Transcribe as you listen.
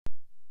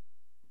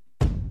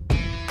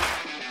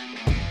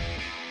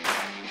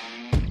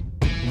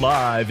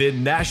Live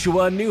in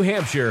Nashua, New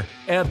Hampshire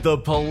at the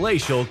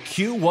palatial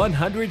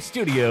Q100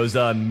 Studios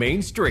on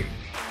Main Street.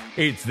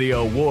 It's the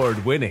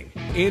award-winning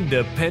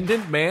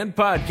Independent Man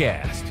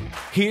Podcast.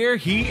 Here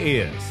he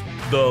is,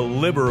 the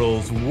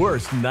liberal's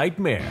worst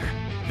nightmare,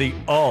 the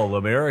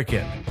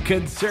all-American,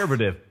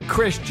 conservative,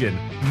 Christian,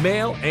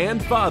 male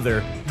and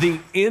father, the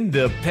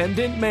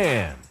Independent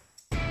Man.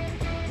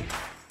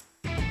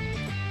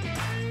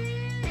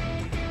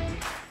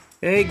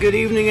 Hey, good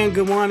evening and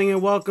good morning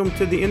and welcome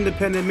to the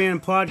Independent Man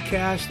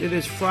Podcast. It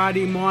is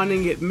Friday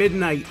morning at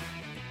midnight,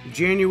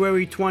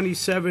 January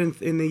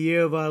 27th in the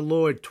year of our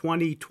Lord,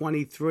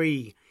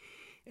 2023.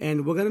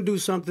 And we're going to do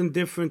something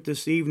different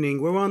this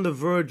evening. We're on the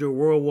verge of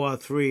World War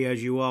III,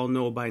 as you all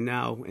know by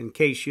now, in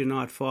case you're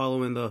not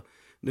following the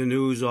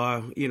news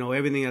or,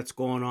 everything that's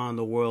going on in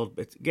the world.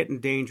 It's getting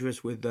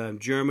dangerous with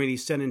Germany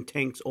sending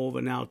tanks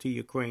over now to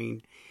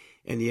Ukraine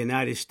and the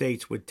United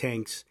States with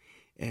tanks.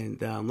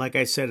 And like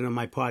I said in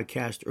my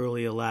podcast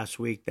earlier last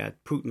week,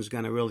 that Putin's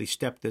going to really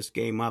step this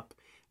game up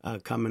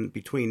coming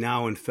between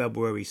now and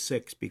February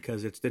 6th,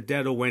 because it's the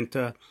dead of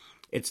winter.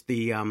 It's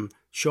the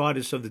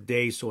shortest of the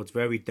days, so it's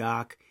very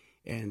dark.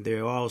 And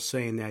they're all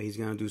saying that he's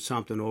going to do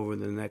something over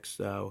the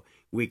next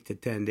week to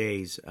 10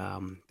 days.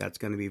 That's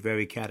going to be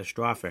very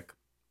catastrophic.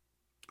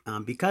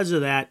 Because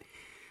of that,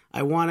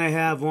 I want to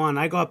have on,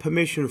 I got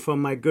permission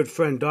from my good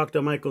friend,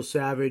 Dr. Michael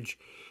Savage.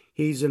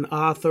 He's an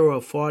author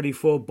of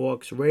 44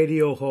 books,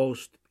 radio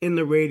host in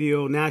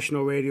the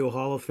National Radio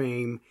Hall of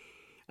Fame.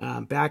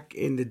 Back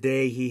in the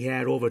day, he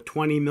had over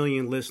 20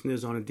 million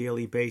listeners on a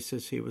daily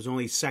basis. He was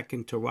only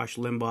second to Rush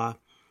Limbaugh.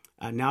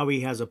 Now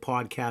he has a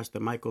podcast, the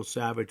Michael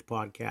Savage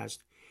Podcast,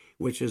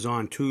 which is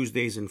on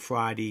Tuesdays and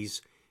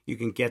Fridays. You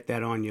can get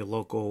that on your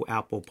local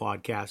Apple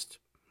podcast.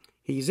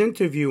 He's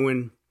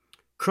interviewing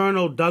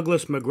Colonel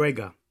Douglas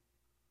MacGregor.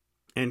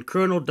 And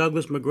Colonel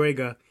Douglas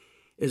MacGregor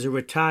is a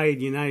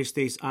retired United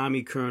States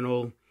Army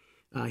colonel.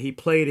 He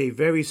played a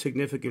very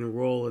significant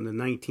role in the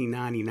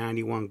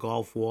 1990-91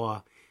 Gulf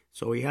War.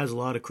 So he has a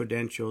lot of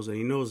credentials and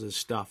he knows his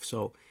stuff.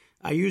 So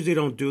I usually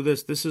don't do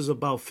this. This is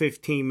about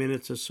 15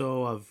 minutes or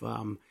so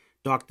of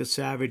Dr.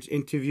 Savage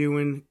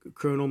interviewing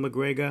Colonel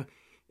MacGregor.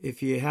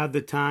 If you have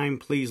the time,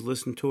 please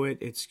listen to it.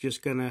 It's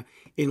just going to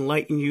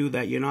enlighten you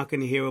that you're not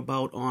going to hear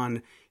about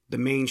on the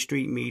Main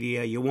Street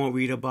media. You won't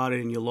read about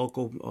it in your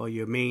local or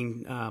your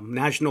main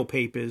national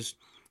papers.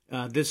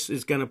 This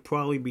is going to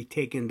probably be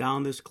taken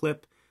down, this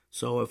clip.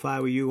 So if I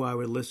were you, I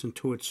would listen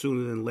to it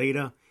sooner than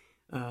later.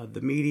 The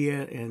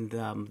media and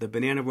the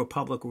Banana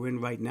Republic we're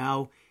in right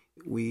now,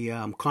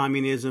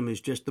 communism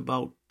is just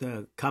about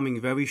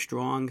coming very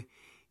strong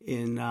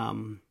in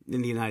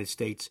the United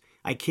States.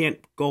 I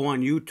can't go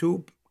on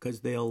YouTube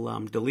because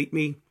they'll delete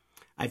me.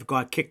 I've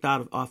got kicked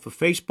off of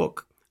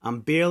Facebook.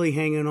 I'm barely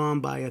hanging on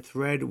by a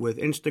thread with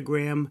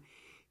Instagram.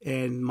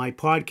 And my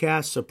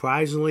podcast,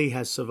 surprisingly,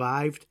 has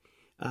survived.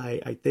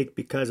 I think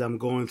because I'm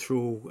going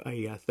through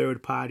a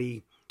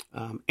third-party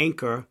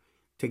anchor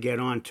to get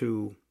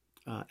onto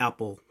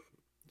Apple.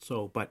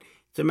 But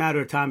it's a matter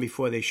of time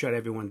before they shut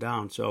everyone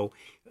down. So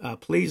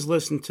please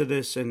listen to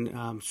this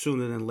and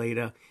sooner than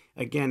later.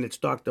 Again, it's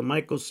Dr.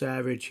 Michael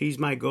Savage. He's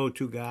my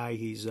go-to guy.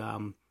 He's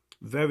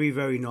very,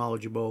 very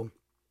knowledgeable,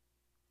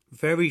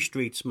 very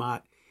street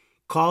smart,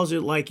 calls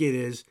it like it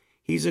is.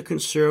 He's a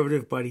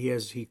conservative, but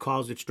he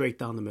calls it straight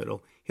down the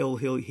middle.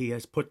 He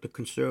has put the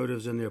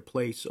conservatives in their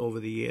place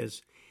over the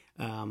years,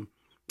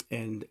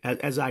 and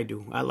as I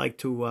do, I like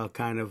to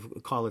kind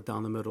of call it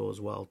down the middle as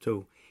well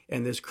too.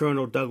 And this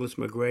Colonel Douglas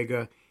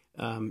MacGregor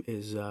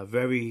is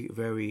very,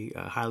 very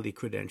highly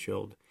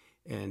credentialed,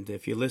 and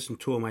if you listen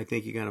to him, I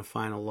think you're going to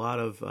find a lot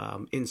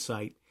of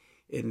insight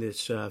in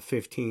this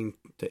 15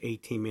 to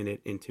 18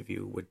 minute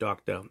interview with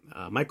Dr.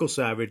 Michael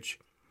Savage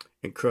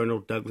and Colonel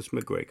Douglas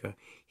MacGregor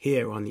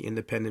here on the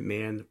Independent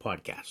Man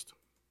Podcast.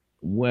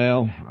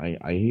 Well,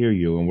 I hear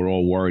you, and we're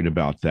all worried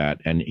about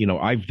that. And,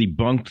 I've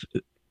debunked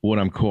what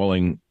I'm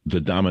calling the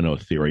domino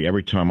theory.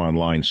 Every time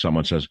online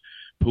someone says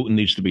Putin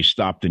needs to be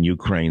stopped in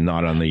Ukraine,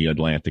 not on the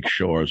Atlantic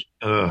shores.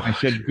 I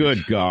said,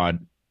 good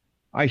God.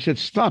 I said,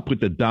 stop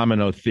with the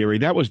domino theory.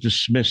 That was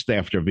dismissed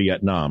after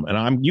Vietnam. And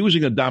I'm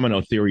using the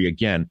domino theory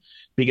again,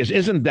 because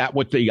isn't that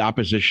what the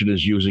opposition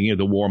is using here,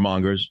 the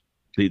warmongers?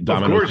 Of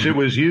course, it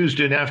was used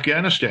in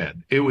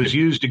Afghanistan. It was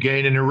used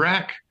again in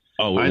Iraq.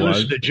 Oh, I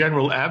listened to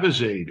General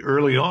Abizaid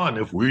early on.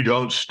 If we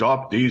don't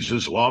stop these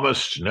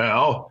Islamists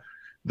now,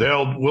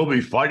 we'll be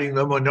fighting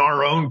them in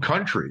our own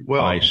country.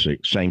 Well, I see.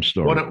 Same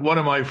story. One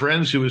of my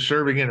friends who was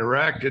serving in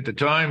Iraq at the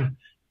time,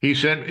 he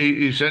sent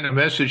a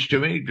message to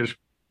me, just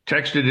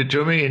texted it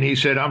to me, and he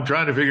said, "I'm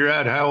trying to figure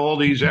out how all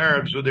these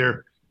Arabs with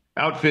their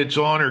outfits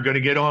on are going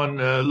to get on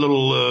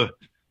little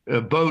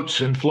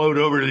boats and float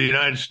over to the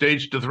United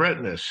States to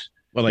threaten us."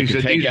 Well, he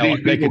said, these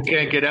people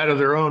can't get out of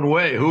their own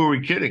way. Who are we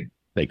kidding?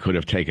 They could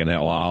have taken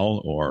El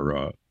Al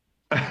or.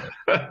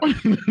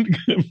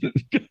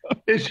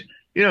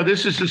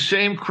 This is the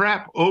same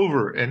crap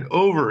over and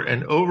over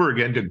and over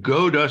again to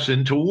goad us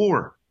into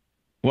war.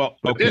 Well,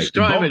 but this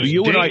time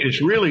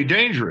it's really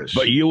dangerous.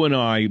 But you and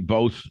I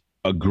both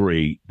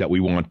agree that we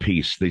want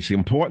peace. The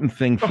important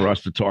thing for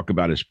us to talk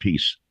about is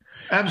peace.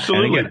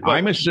 Absolutely. And again,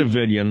 I'm a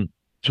civilian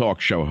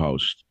talk show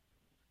host.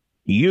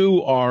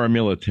 You are a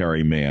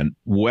military man,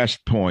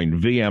 West Point,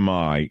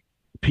 VMI,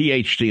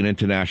 PhD in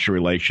international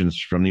relations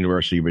from the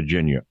University of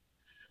Virginia.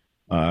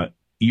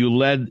 You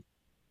led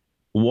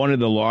one of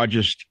the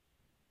largest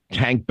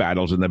tank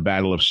battles in the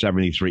Battle of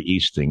 73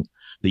 Easting,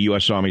 the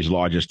U.S. Army's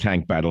largest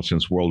tank battle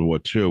since World War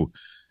II.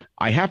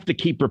 I have to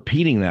keep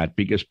repeating that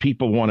because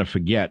people want to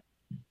forget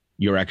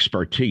your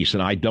expertise,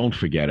 and I don't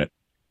forget it.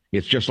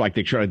 It's just like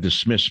they try to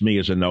dismiss me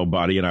as a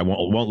nobody, and I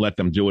won't let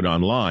them do it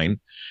online,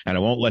 and I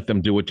won't let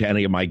them do it to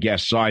any of my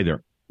guests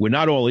either. We're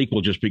not all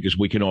equal just because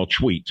we can all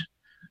tweet.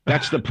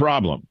 That's the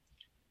problem,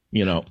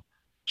 you know.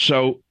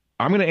 So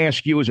I'm going to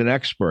ask you as an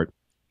expert,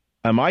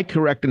 am I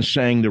correct in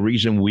saying the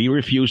reason we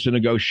refuse to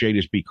negotiate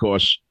is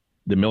because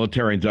the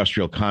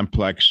military-industrial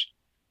complex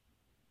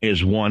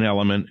is one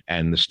element,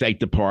 and the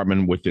State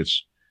Department with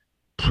its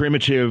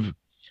primitive,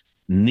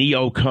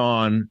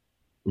 neocon,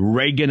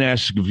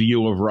 Reagan-esque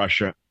view of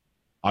Russia,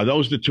 are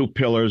those the two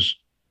pillars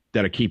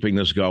that are keeping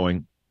this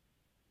going?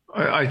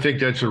 I think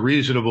that's a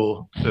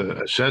reasonable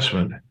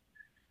assessment.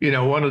 You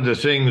know, one of the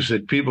things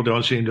that people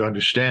don't seem to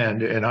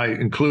understand, and I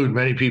include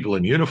many people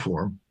in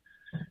uniform,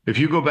 if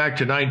you go back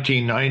to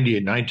 1990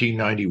 and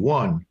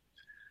 1991,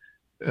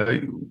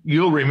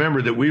 you'll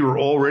remember that we were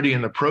already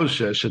in the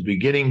process of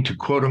beginning to,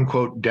 quote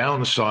unquote,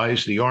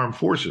 downsize the armed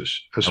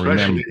forces,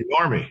 especially the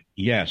Army.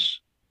 Yes.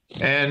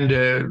 And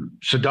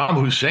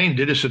Saddam Hussein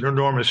did us an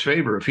enormous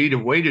favor. If he'd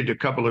have waited a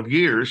couple of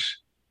years,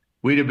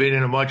 we'd have been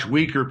in a much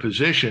weaker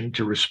position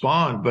to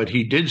respond. But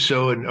he did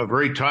so in a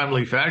very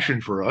timely fashion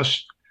for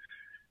us.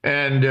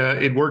 And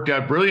it worked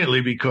out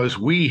brilliantly because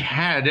we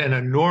had an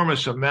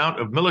enormous amount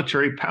of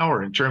military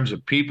power in terms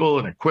of people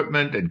and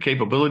equipment and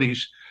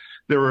capabilities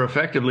that were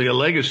effectively a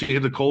legacy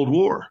of the Cold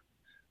War.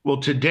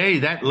 Well, today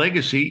that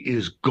legacy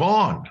is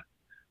gone.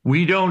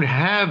 We don't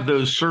have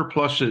those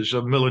surpluses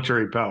of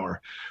military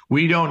power.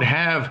 We don't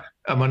have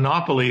a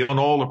monopoly on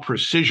all the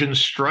precision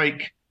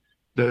strike,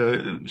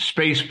 the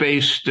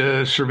space-based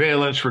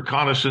surveillance,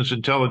 reconnaissance,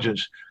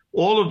 intelligence.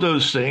 All of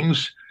those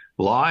things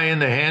lie in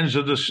the hands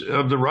of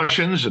the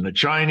Russians and the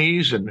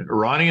Chinese and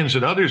Iranians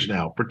and others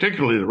now,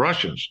 particularly the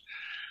Russians.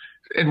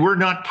 And we're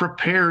not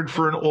prepared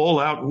for an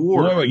all-out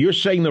war. Wait, you're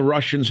saying the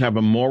Russians have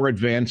a more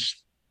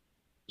advanced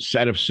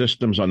set of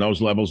systems on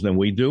those levels than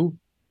we do?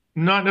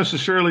 Not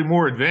necessarily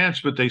more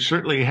advanced, but they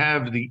certainly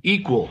have the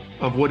equal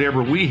of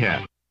whatever we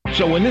have.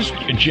 So when this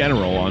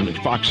general on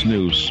Fox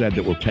News said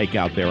that we'll take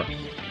out their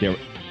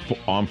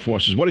armed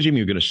forces, what does he mean?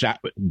 You're going to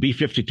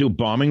B-52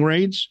 bombing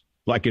raids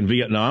like in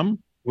Vietnam?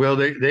 Well,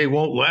 they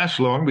won't last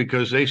long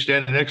because they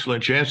stand an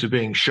excellent chance of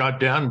being shot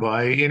down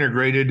by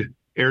integrated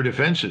air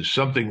defenses,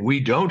 something we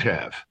don't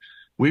have.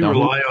 We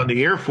rely on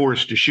the Air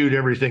Force to shoot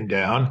everything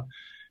down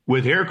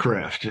with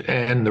aircraft,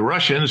 and the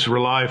Russians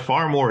rely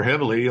far more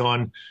heavily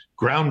on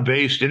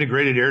ground-based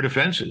integrated air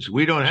defenses.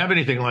 We don't have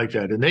anything like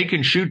that, and they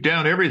can shoot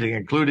down everything,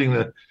 including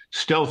the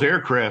stealth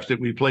aircraft that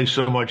we place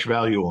so much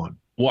value on.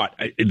 What,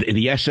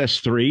 the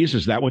SS-3s?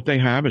 Is that what they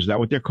have? Is that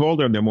what they're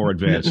called, or they're more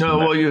advanced? No,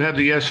 well, you have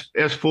the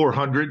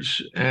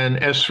S-400s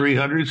and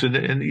S-300s,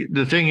 and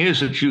the thing is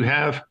that you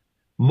have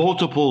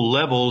multiple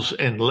levels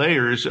and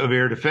layers of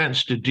air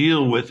defense to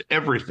deal with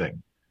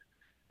everything.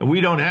 And we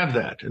don't have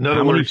that. In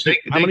other words, they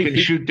can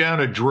shoot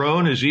down a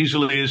drone as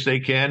easily as they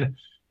can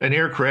an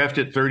aircraft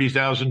at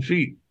 30,000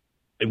 feet.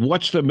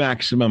 What's the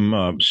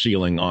maximum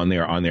ceiling on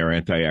their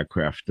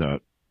anti-aircraft?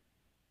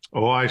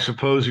 I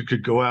suppose it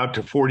could go out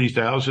to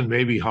 40,000,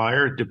 maybe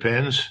higher. It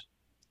depends.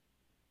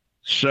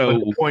 So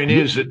but the point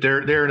is that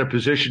they're in a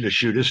position to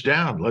shoot us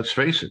down. Let's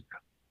face it.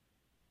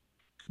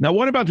 Now,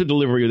 what about the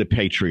delivery of the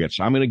Patriots?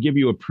 I'm going to give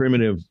you a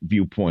primitive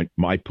viewpoint,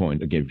 my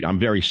point. Again, I'm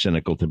very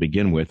cynical to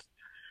begin with.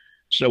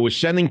 So we're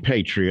sending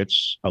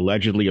Patriots,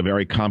 allegedly a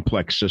very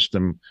complex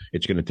system.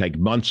 It's going to take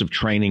months of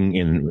training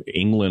in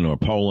England or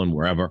Poland,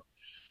 wherever.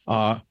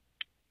 Are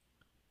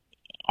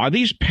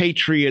these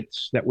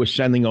Patriots that we're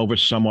sending over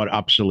somewhat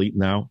obsolete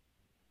now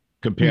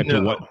compared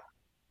to what?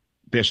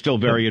 They're still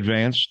very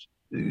advanced?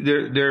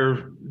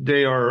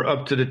 They are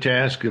up to the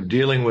task of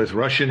dealing with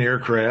Russian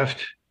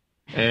aircraft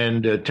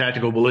and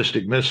tactical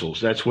ballistic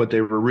missiles. That's what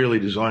they were really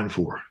designed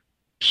for.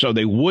 So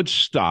they would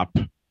stop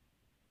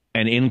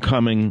an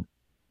incoming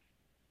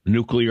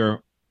nuclear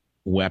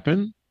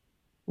weapon?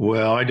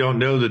 Well, I don't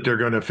know that they're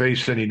going to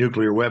face any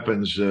nuclear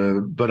weapons,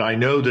 but I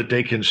know that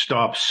they can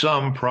stop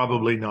some,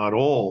 probably not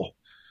all.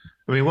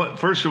 I mean,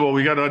 first of all,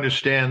 we got to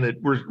understand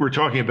that we're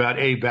talking about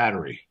a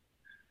battery,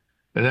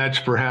 and that's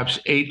perhaps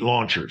 8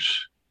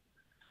 launchers.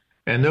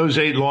 And those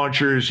 8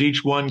 launchers,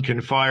 each one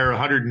can fire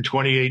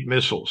 128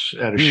 missiles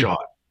at a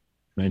shot.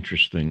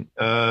 Interesting.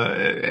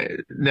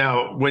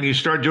 Now, when you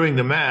start doing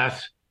the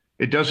math,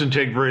 it doesn't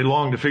take very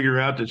long to figure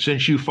out that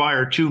since you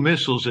fire 2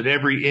 missiles at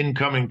every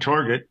incoming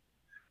target,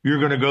 you're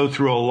going to go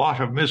through a lot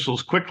of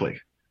missiles quickly.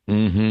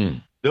 Mm-hmm.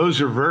 Those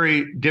are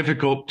very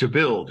difficult to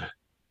build.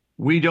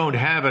 We don't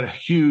have a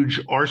huge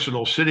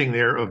arsenal sitting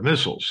there of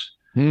missiles.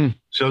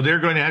 So they're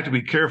going to have to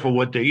be careful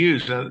what they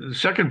use. Now, the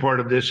second part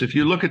of this, if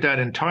you look at that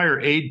entire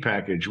aid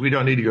package, we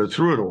don't need to go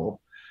through it all.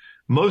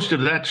 Most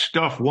of that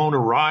stuff won't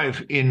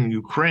arrive in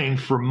Ukraine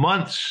for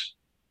months.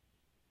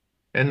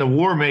 And the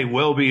war may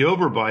well be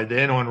over by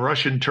then on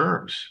Russian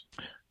terms.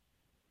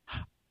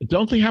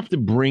 Don't they have to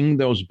bring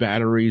those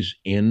batteries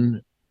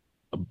in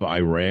by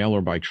rail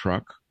or by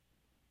truck?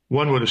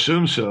 One would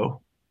assume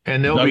so.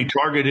 And they'll be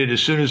targeted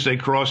as soon as they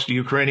cross the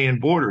Ukrainian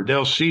border.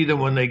 They'll see them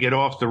when they get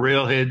off the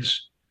railheads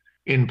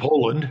in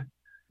Poland.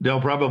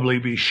 They'll probably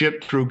be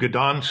shipped through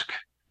Gdansk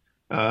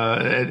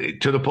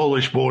to the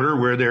Polish border,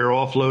 where they're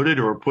offloaded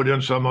or put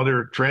on some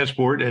other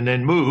transport and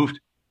then moved.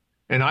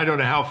 And I don't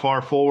know how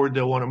far forward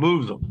they'll want to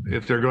move them.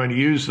 If they're going to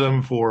use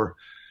them for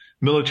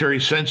military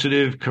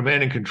sensitive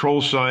command and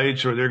control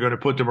sites, or they're going to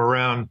put them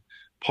around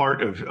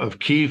part of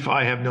Kyiv,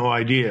 I have no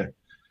idea.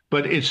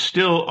 But it's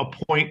still a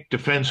point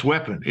defense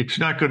weapon. It's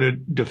not going to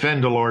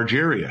defend a large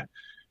area.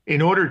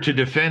 In order to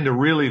defend a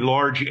really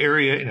large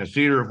area in a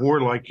theater of war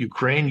like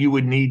Ukraine, you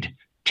would need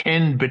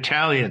 10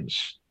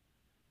 battalions,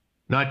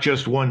 not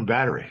just one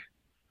battery.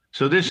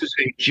 So this is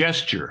a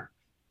gesture.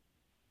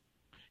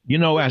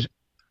 As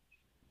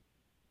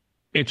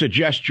it's a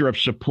gesture of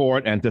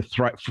support and to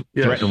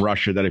threaten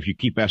Russia that if you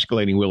keep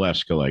escalating, we'll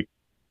escalate.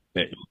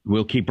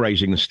 We'll keep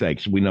raising the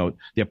stakes. We know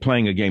they're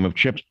playing a game of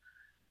chips.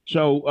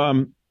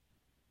 So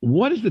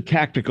what is the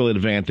tactical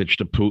advantage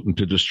to Putin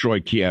to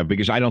destroy Kiev?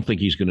 Because I don't think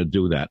he's going to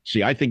do that.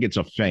 See, I think it's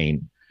a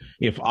feign.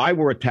 If I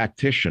were a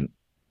tactician,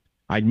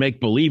 I'd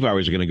make believe I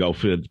was going to go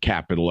for the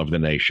capital of the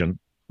nation.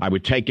 I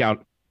would take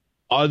out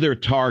other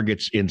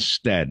targets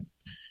instead.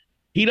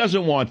 He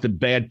doesn't want the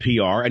bad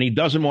PR, and he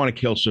doesn't want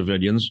to kill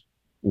civilians.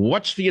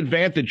 What's the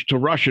advantage to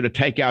Russia to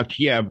take out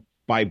Kiev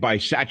by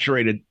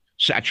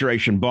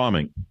saturation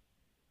bombing?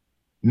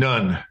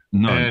 None.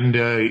 And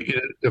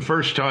the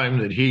first time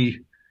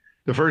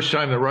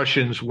the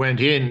Russians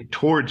went in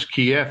towards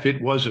Kiev,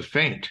 it was a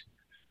feint.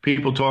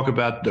 People talk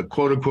about the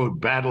quote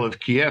unquote Battle of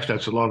Kiev.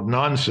 That's a lot of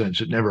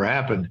nonsense. It never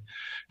happened.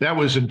 That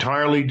was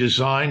entirely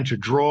designed to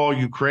draw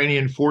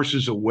Ukrainian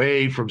forces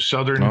away from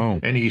southern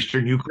and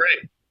eastern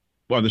Ukraine.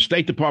 Well, the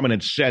State Department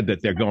had said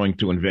that they're going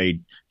to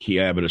invade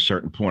Kiev at a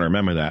certain point. I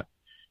remember that.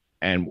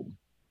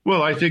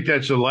 Well, I think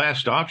that's the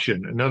last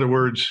option. In other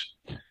words,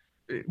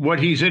 what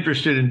he's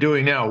interested in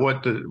doing now,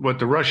 what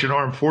the Russian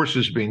armed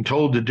forces are being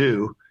told to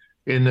do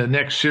in the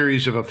next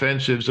series of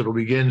offensives that'll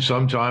begin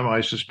sometime, I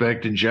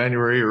suspect, in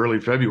January, early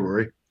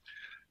February,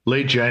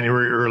 late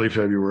January, early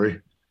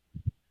February,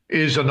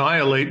 is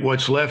annihilate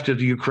what's left of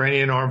the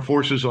Ukrainian armed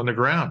forces on the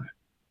ground.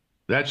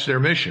 That's their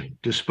mission.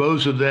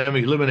 Dispose of them,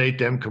 eliminate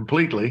them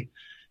completely,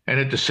 and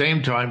at the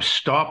same time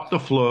stop the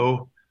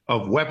flow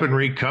of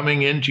weaponry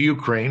coming into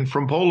Ukraine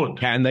from Poland.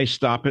 Can they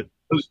stop it?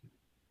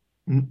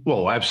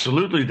 Well,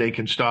 absolutely they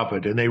can stop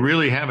it, and they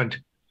really haven't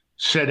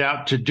set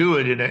out to do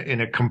it in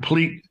a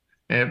complete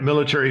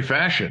military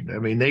fashion. I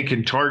mean, they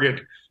can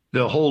target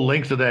the whole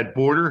length of that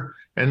border,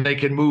 and they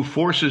can move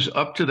forces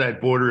up to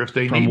that border if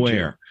they need to. From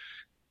where?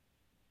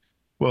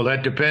 Well,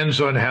 that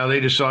depends on how they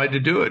decide to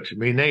do it. I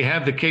mean, they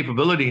have the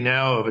capability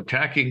now of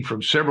attacking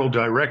from several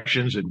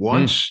directions at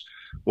once,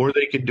 or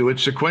they can do it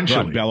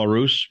sequentially. Right,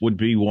 Belarus would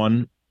be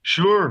one.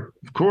 Sure,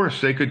 of course.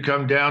 They could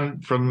come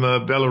down from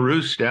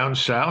Belarus down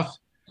south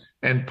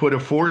and put a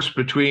force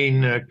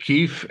between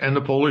Kyiv and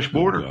the Polish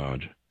border. Oh,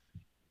 God.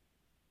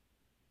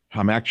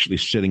 I'm actually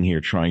sitting here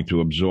trying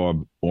to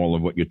absorb all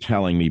of what you're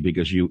telling me,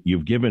 because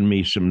you've given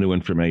me some new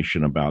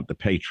information about the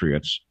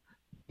Patriots,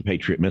 the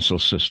Patriot missile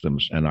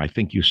systems, and I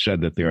think you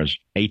said that there's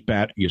eight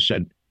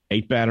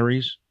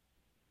batteries?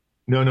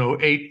 No,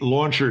 8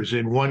 launchers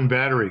in one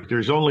battery.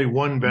 There's only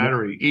one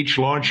battery. Each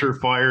launcher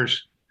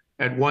fires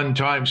at one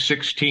time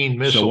 16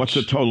 missiles. So what's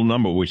the total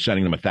number? Are we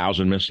sending them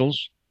 1,000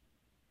 missiles?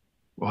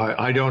 Well,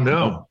 I don't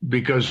know,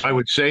 because I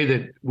would say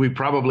that we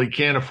probably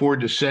can't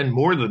afford to send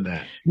more than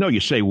that. No, you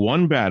say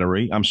one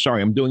battery. I'm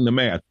sorry, I'm doing the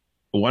math.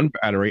 One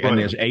battery, and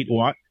there's 8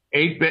 what?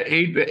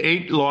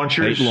 Eight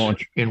launchers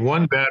in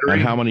one battery.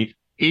 And how many?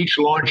 Each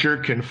launcher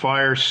can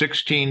fire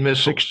 16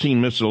 missiles.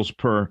 16 missiles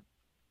per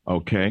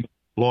launcher.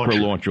 Per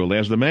launcher. Well,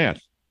 there's the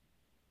math.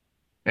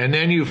 And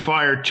then you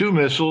fire 2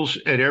 missiles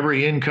at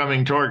every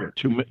incoming target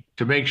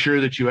to make sure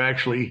that you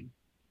actually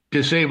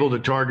disable the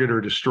target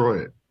or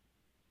destroy it.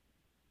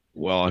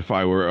 Well, if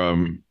I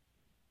were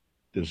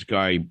this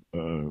guy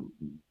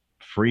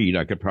Freed,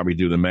 I could probably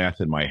do the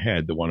math in my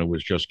head, the one who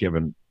was just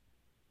given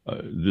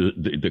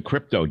the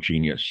crypto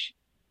genius.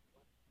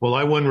 Well,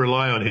 I wouldn't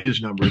rely on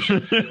his numbers,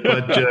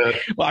 but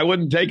well, I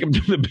wouldn't take him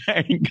to the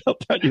bank. I'll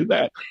tell you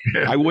that.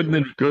 I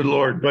wouldn't. Good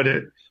Lord!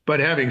 But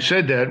having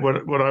said that,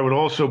 what I would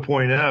also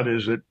point out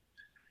is that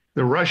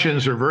the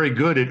Russians are very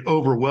good at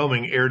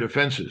overwhelming air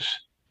defenses.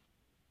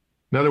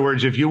 In other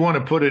words, if you want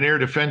to put an air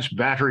defense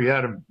battery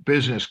out of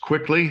business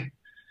quickly,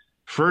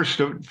 first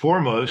and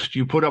foremost,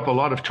 you put up a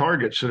lot of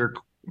targets that are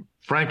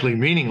frankly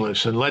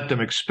meaningless and let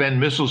them expend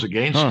missiles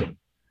against them.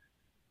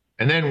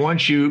 And then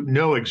once you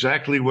know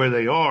exactly where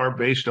they are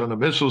based on the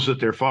missiles that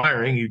they're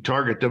firing, you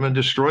target them and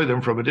destroy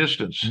them from a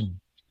distance.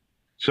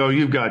 So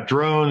you've got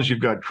drones, you've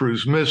got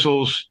cruise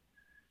missiles,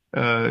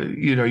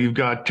 you've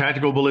got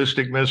tactical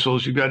ballistic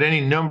missiles, you've got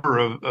any number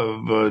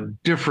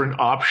of different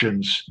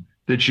options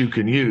that you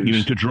can use. You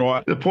mean to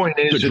draw? The point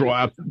is,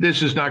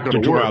 this is not going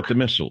to work. Draw out the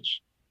missiles.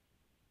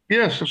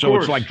 Yes, of course. So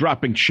it's like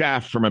dropping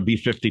chaff from a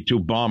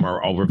B-52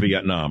 bomber over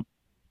Vietnam.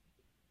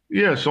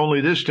 Yes,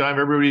 only this time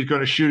everybody's going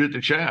to shoot at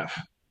the chaff.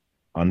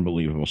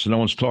 Unbelievable. So no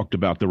one's talked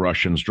about the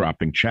Russians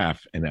dropping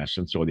chaff, in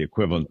essence, or the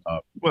equivalent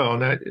of. Well,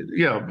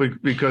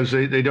 because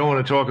they don't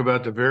want to talk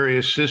about the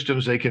various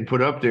systems they can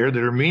put up there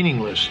that are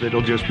meaningless.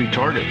 That'll just be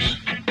targets.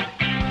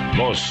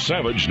 The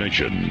Savage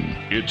Nation.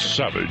 It's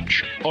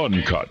savage,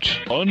 uncut,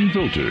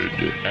 unfiltered,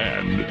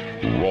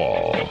 and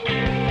raw.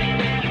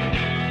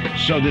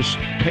 So this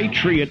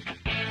Patriot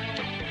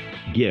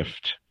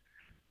gift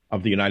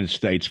of the United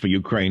States for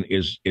Ukraine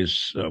is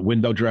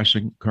window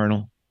dressing,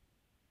 Colonel?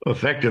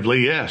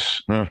 Effectively,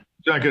 yes.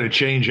 It's not going to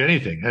change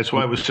anything. That's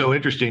why it was so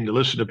interesting to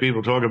listen to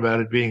people talk about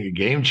it being a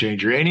game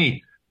changer.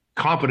 Any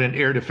competent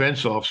air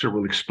defense officer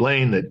will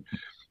explain that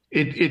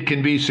it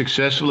can be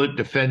successful at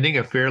defending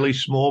a fairly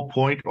small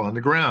point on the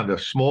ground, a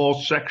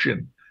small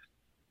section,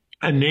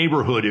 a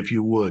neighborhood, if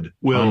you would,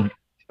 of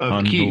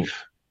Kyiv.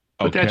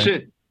 But that's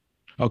it.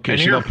 Okay. An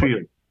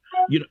airfield.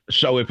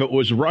 So if I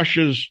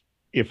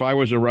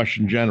was a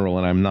Russian general,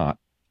 and I'm not,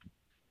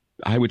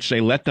 I would say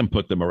let them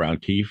put them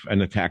around Kyiv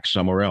and attack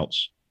somewhere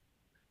else.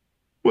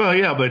 Well,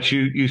 yeah, but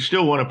you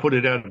still want to put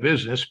it out of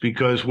business,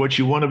 because what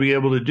you want to be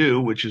able to do,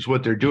 which is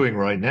what they're doing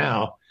right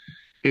now,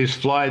 is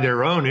fly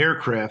their own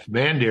aircraft,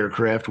 manned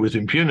aircraft, with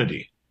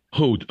impunity.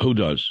 Who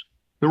does?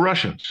 The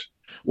Russians.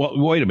 Well,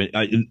 wait a minute.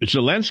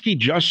 Zelensky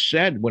just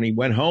said when he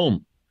went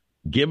home,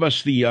 give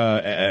us the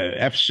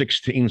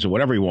F-16s or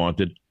whatever he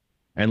wanted,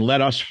 and let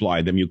us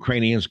fly them.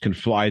 Ukrainians can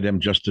fly them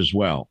just as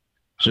well.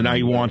 So now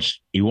he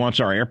wants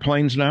our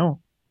airplanes now?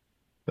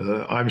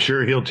 I'm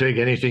sure he'll take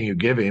anything you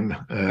give him.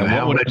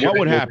 What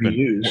would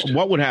happen?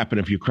 What would happen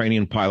if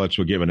Ukrainian pilots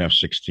were given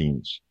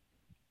F-16s?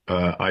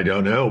 I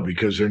don't know,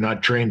 because they're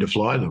not trained to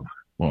fly them.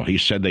 Well, he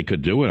said they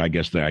could do it. I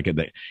guess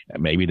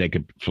maybe they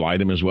could fly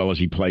them as well as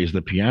he plays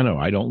the piano.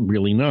 I don't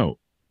really know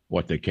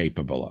what they're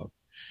capable of.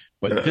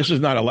 But this is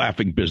not a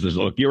laughing business.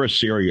 Look, you're a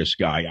serious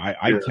guy.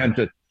 I tend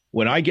to.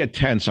 When I get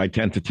tense, I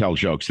tend to tell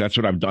jokes. That's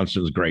what I've done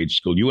since grade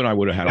school. You and I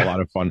would have had a lot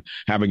of fun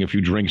having a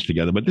few drinks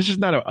together. But this is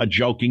not a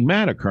joking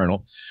matter,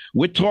 Colonel.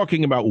 We're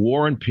talking about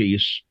war and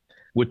peace.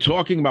 We're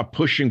talking about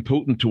pushing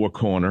Putin to a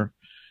corner.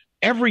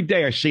 Every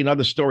day I see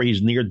another story.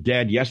 He's near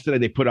dead. Yesterday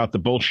they put out the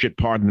bullshit,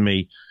 pardon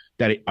me,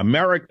 that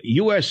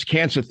U.S.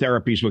 cancer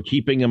therapies were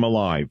keeping him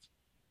alive.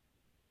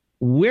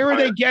 Where are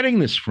they getting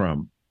this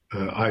from?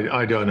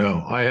 I don't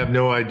know. I have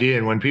no idea.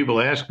 And when people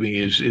ask me,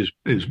 is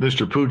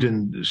Mr.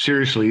 Putin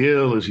seriously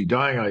ill? Is he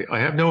dying? I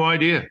have no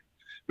idea.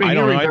 I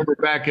remember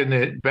back in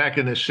the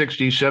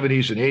 60s,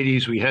 70s, and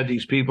 80s, we had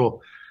these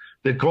people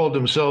that called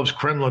themselves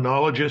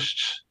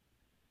Kremlinologists,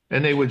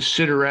 and they would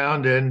sit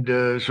around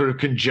and sort of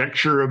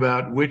conjecture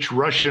about which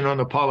Russian on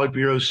the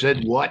Politburo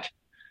said what.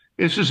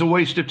 This is a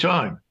waste of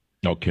time.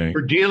 Okay.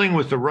 We're dealing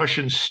with the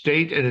Russian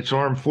state and its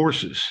armed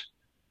forces.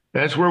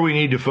 That's where we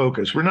need to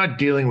focus. We're not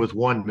dealing with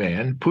one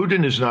man.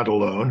 Putin is not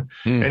alone,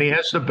 and he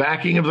has the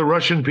backing of the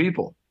Russian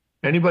people.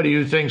 Anybody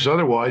who thinks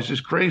otherwise is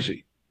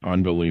crazy.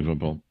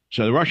 Unbelievable.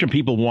 So the Russian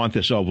people want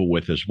this over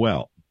with as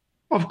well.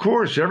 Of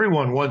course,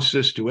 everyone wants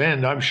this to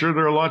end. I'm sure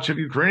there are lots of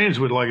Ukrainians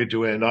who would like it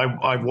to end.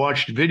 I've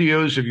watched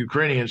videos of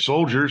Ukrainian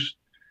soldiers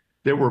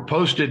that were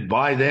posted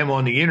by them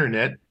on the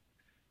internet,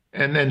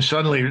 and then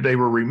suddenly they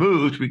were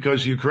removed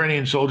because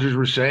Ukrainian soldiers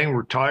were saying,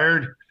 we're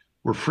tired,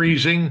 we're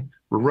freezing,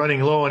 we're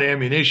running low on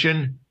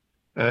ammunition.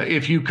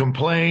 If you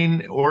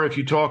complain or if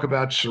you talk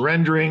about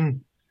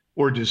surrendering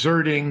or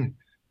deserting,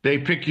 they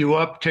pick you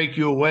up, take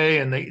you away,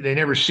 and they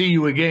never see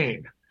you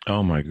again.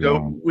 Oh, my God.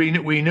 So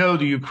we know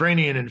the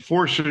Ukrainian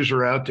enforcers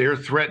are out there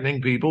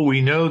threatening people. We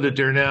know that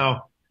they're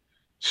now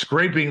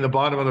scraping the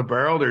bottom of the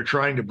barrel. They're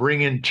trying to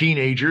bring in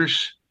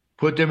teenagers,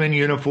 put them in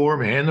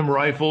uniform, hand them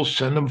rifles,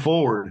 send them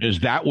forward.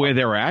 Is that where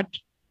they're at?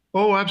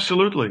 Oh,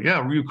 absolutely.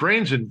 Yeah,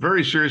 Ukraine's in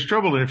very serious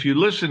trouble. And if you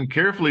listen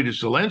carefully to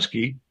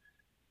Zelensky,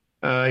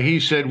 he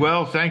said,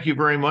 well, thank you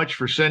very much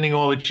for sending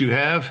all that you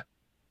have,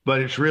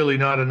 but it's really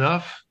not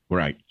enough.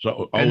 Right.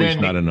 So always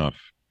not enough.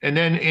 And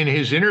then in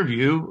his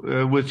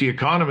interview with The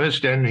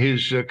Economist and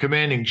his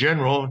commanding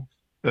general,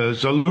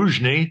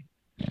 Zaluzhny,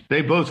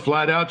 they both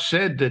flat out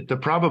said that the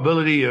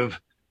probability of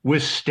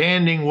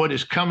withstanding what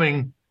is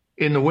coming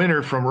in the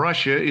winter from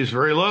Russia is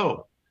very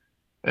low.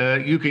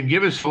 You can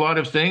give us a lot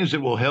of things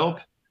that will help,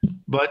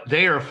 but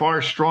they are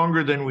far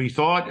stronger than we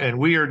thought, and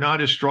we are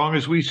not as strong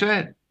as we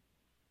said.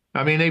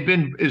 I mean, they've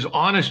been as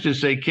honest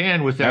as they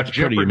can without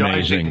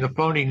jeopardizing the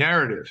phony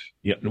narrative.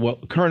 Yeah. Well,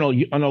 Colonel,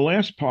 on the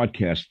last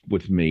podcast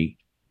with me,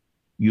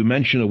 you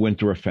mentioned a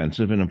winter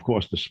offensive, and of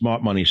course, the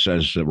smart money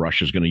says that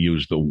Russia's going to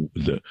use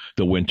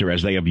the winter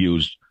as they have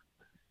used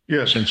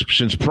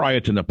since prior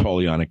to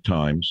Napoleonic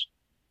times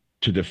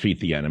to defeat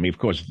the enemy. Of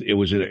course, it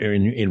was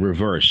in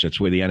reverse. That's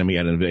where the enemy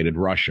had invaded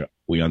Russia.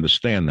 We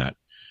understand that.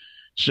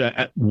 So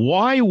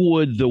why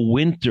would the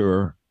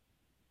winter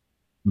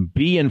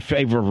be in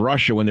favor of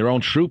Russia when their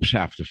own troops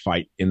have to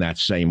fight in that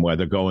same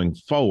weather going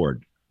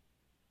forward?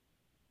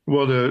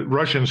 Well, the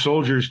Russian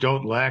soldiers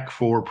don't lack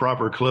for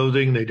proper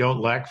clothing. They don't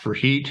lack for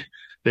heat.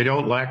 They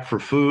don't lack for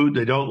food.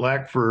 They don't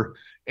lack for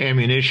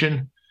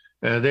ammunition.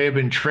 They have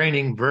been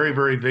training very,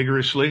 very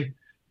vigorously.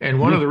 And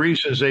one of the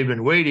reasons they've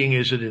been waiting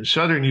is that in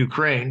southern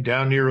Ukraine,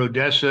 down near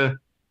Odessa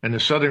and the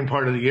southern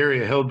part of the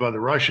area held by the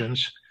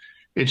Russians,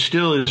 it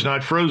still is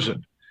not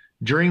frozen.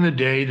 During the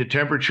day, the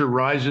temperature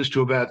rises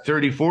to about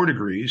 34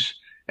 degrees,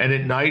 and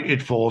at night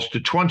it falls to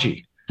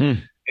 20.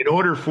 In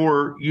order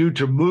for you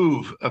to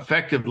move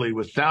effectively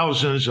with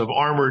thousands of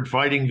armored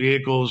fighting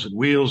vehicles and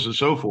wheels and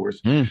so forth,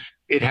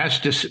 it has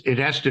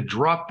to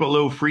drop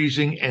below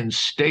freezing and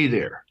stay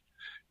there.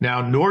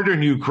 Now,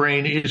 northern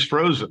Ukraine is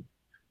frozen,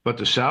 but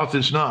the south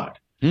is not.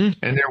 And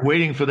they're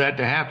waiting for that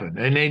to happen.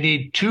 And they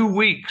need 2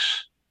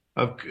 weeks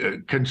of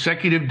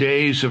consecutive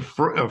days of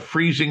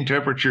freezing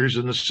temperatures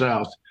in the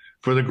south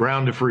for the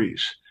ground to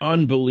freeze.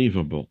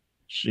 Unbelievable.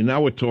 See,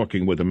 now we're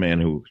talking with a man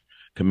who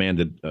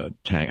commanded a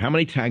tank. How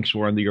many tanks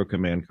were under your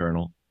command,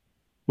 Colonel?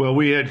 Well,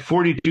 we had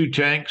 42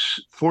 tanks,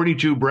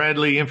 42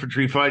 Bradley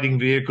infantry fighting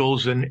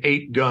vehicles, and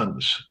 8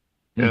 guns,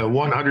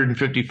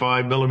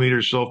 155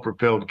 millimeter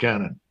self-propelled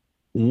cannon.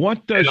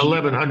 What does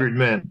 1,100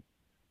 men?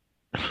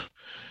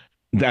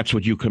 That's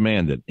what you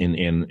commanded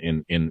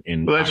in.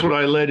 Well, that's what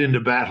I led into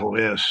battle.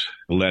 Yes,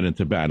 led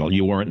into battle.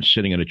 You weren't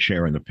sitting in a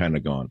chair in the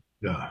Pentagon.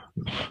 No.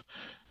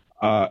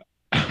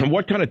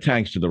 What kind of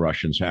tanks do the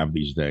Russians have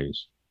these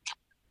days?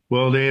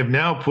 Well, they have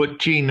now put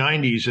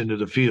T-90s into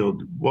the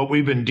field. What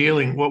we were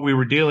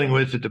dealing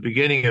with at the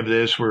beginning of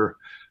this were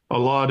a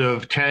lot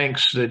of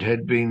tanks that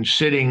had been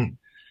sitting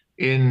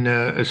in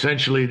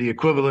essentially the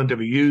equivalent of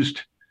a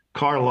used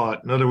car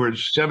lot. In other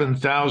words,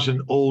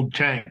 7,000 old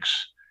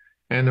tanks.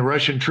 And the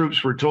Russian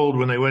troops were told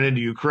when they went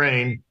into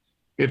Ukraine,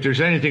 if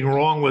there's anything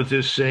wrong with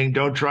this thing,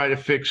 don't try to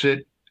fix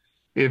it.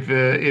 If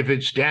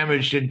it's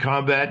damaged in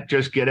combat,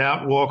 just get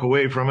out, walk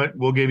away from it.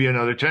 We'll give you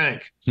another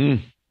tank.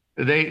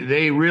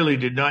 They really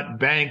did not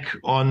bank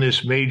on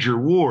this major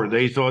war.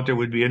 They thought there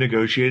would be a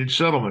negotiated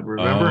settlement,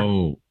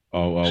 remember?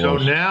 So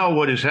now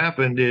what has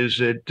happened is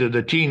that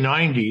the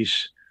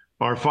T-90s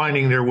are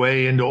finding their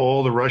way into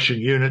all the Russian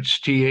units,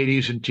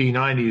 T-80s and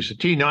T-90s. The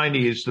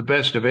T-90 is the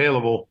best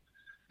available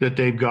that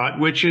they've got,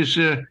 which is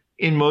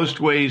in most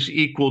ways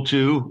equal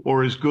to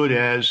or as good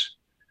as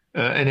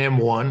an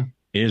M1.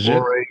 Is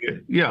it?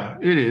 Yeah,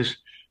 it is.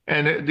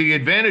 And the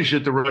advantage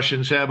that the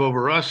Russians have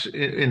over us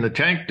in the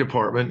tank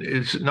department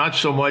is not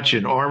so much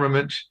in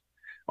armament.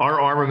 Our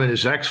armament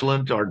is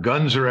excellent. Our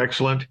guns are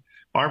excellent.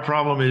 Our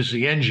problem is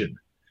the engine.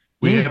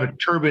 We have a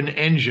turbine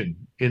engine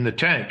in the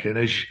tank. And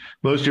as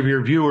most of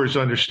your viewers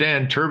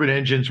understand, turbine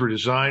engines were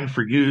designed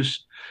for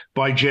use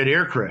by jet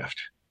aircraft.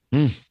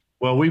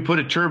 Well, we put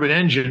a turbine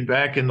engine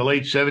back in the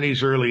late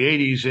 70s, early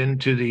 80s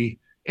into the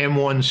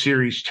M1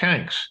 series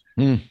tanks.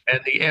 And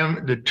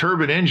the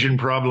turbine engine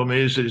problem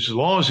is that as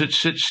long as it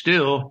sits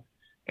still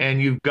and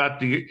you've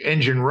got the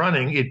engine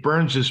running, it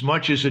burns as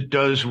much as it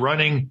does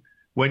running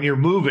when you're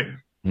moving.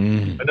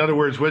 In other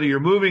words, whether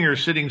you're moving or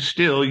sitting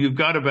still, you've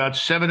got about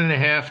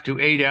 7.5 to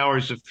 8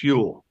 hours of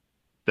fuel.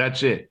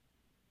 That's it.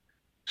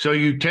 So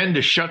you tend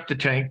to shut the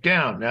tank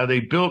down. Now, they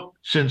built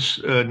since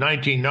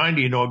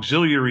 1990 an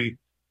auxiliary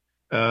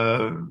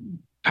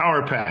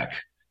power pack.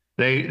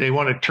 They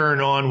want to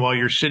turn on while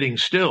you're sitting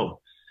still.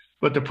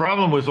 But the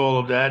problem with all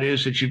of that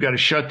is that you've got to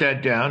shut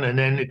that down, and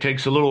then it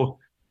takes a little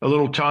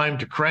time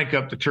to crank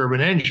up the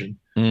turbine engine.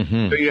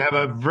 So you have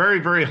a very,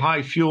 very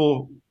high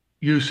fuel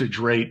usage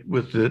rate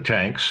with the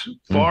tanks,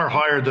 far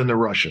higher than the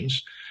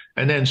Russians.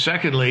 And then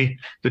secondly,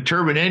 the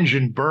turbine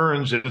engine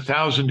burns at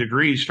 1,000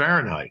 degrees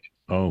Fahrenheit.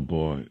 Oh,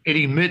 boy. It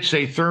emits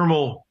a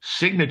thermal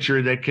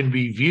signature that can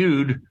be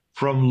viewed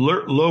from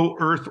low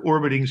Earth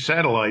orbiting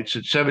satellites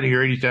at 70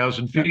 or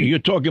 80,000 feet. You're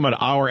talking about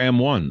our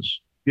M1s.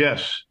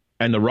 Yes.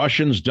 And the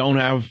Russians don't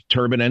have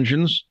turbine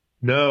engines?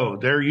 No,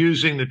 they're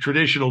using the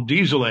traditional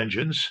diesel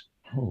engines.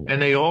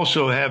 And they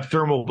also have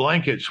thermal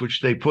blankets,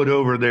 which they put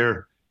over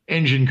their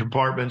engine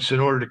compartments in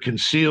order to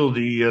conceal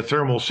the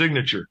thermal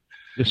signature.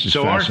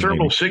 So our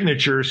thermal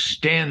signature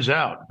stands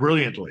out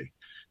brilliantly.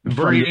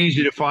 Very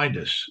easy to find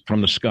us. From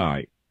the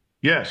sky.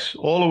 Yes,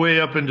 all the way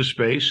up into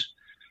space.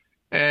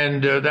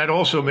 And that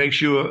also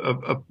makes you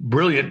a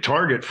brilliant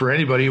target for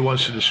anybody who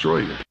wants to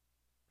destroy you.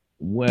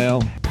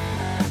 Well...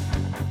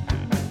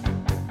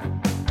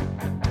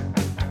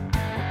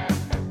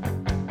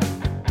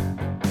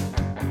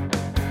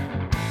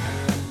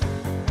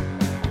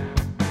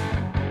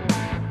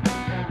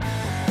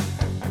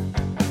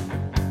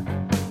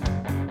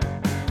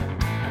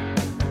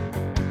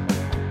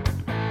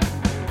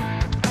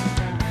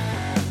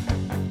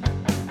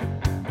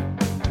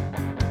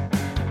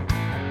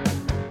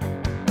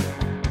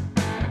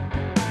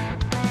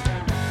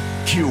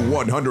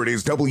 Q100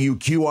 is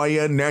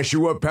WQIN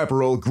Nashua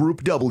Pepperell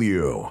Group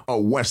W,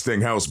 a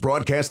Westinghouse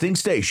broadcasting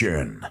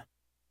station.